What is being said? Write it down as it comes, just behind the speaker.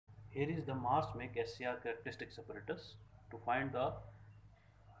Here is the mass make SCR characteristics apparatus to find the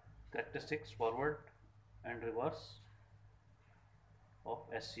characteristics forward and reverse of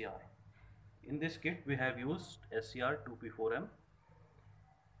SCR. In this kit we have used SCR 2P4M.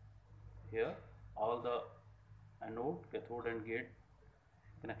 Here all the anode, cathode and gate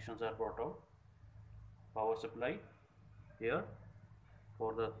connections are brought out. Power supply here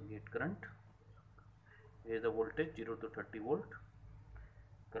for the gate current. Here is the voltage 0 to 30 volt.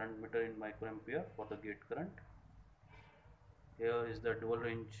 Current meter in microampere for the gate current. Here is the dual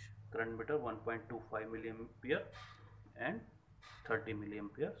range current meter 1.25 milliampere and 30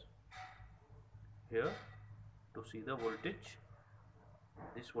 milliamperes. Here to see the voltage,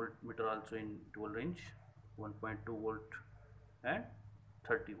 this voltmeter also in dual range 1.2 volt and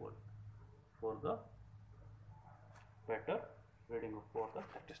 30 volt for the better reading for the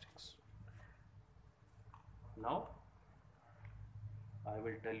statistics. Now I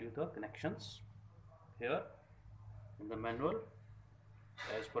will tell you the connections. Here in the manual,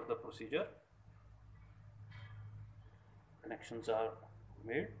 as per the procedure, connections are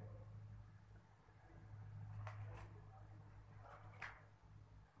made.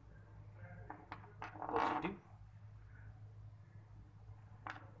 Positive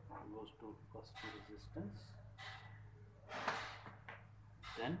goes to first resistance,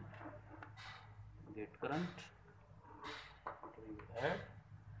 then gate current, we will add.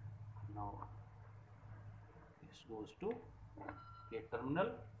 Now this goes to gate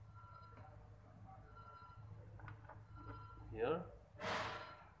terminal. Here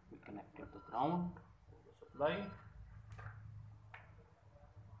we connected the ground to the supply,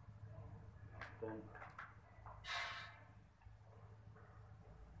 then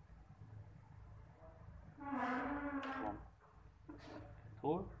from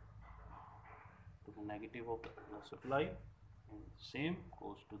cathode to the negative of the supply, and same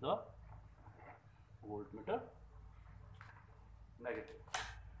goes to the voltmeter negative.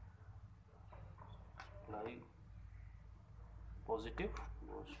 Supply positive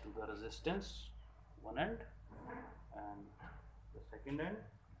goes to the resistance one end, and the second end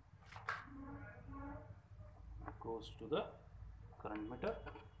goes to the current meter,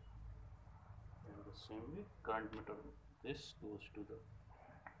 and the same way current meter, this goes to the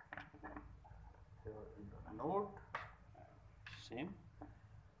here in the anode, same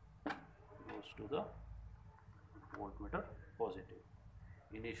goes to the voltmeter positive.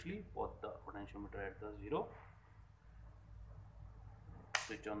 Initially put the potentiometer at the 0,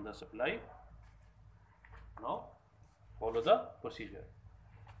 switch on the supply. Now follow the procedure.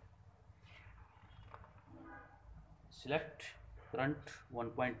 Select current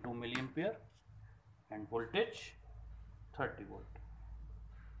 1.2 milliampere and voltage 30 volt.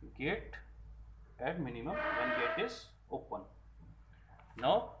 Gate at minimum when gate is open.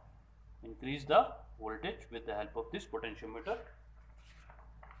 Now increase the voltage with the help of this potentiometer,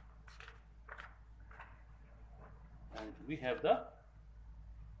 and we have the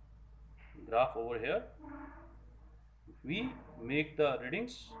graph over here. We make the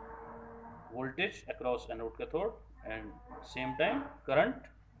readings voltage across anode cathode and same time current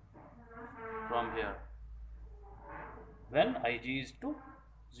from here when Ig is to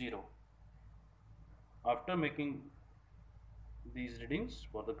 0. After making these readings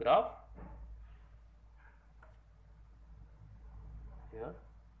for the graph, here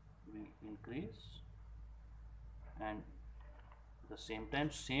we increase, and the same time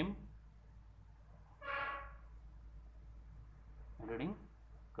same reading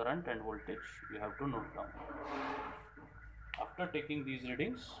current and voltage you have to note down. After taking these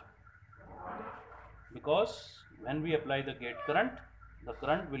readings, because when we apply the gate current, the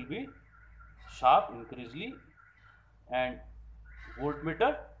current will be sharp increasingly and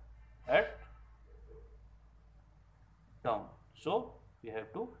voltmeter at down, so we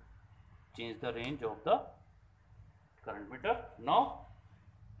have to change the range of the current meter. Now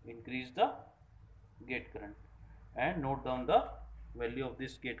increase the gate current and note down the value of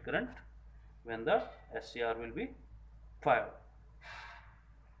this gate current when the SCR will be fired.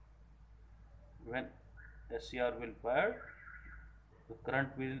 When SCR will fire, the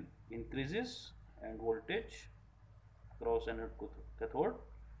current will increases and voltage across anode cathode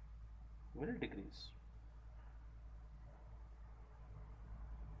will decrease.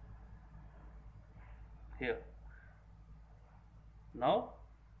 Here now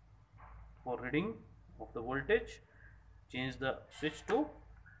for reading of the voltage, change the switch to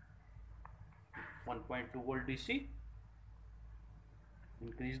 1.2 volt DC,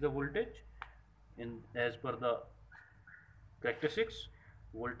 increase the voltage in as per the characteristics.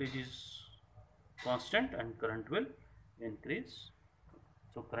 Voltage is constant and current will increase.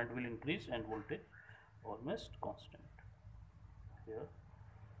 So current will increase and voltage almost constant. Here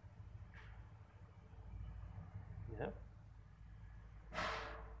we have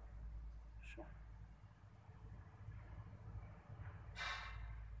shown.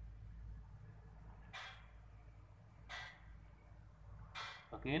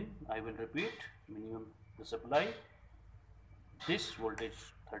 Again I will repeat, minimum the supply, this voltage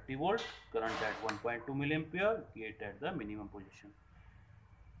 30 volt, current at 1.2 milliampere, gate at the minimum position.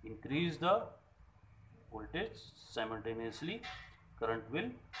 Increase the voltage simultaneously, current will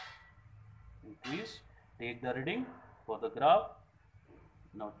increase. Take the reading for the graph.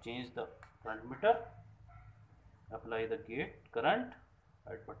 Now change the current meter, apply the gate current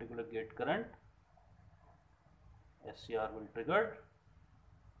at particular gate current, SCR will trigger.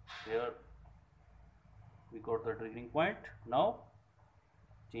 Here we got the triggering point. Now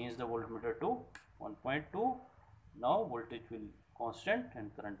change the voltmeter to 1.2. Now voltage will constant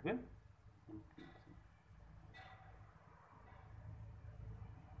and current will increase.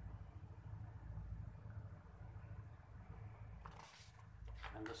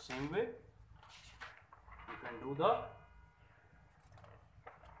 And the same way you can do the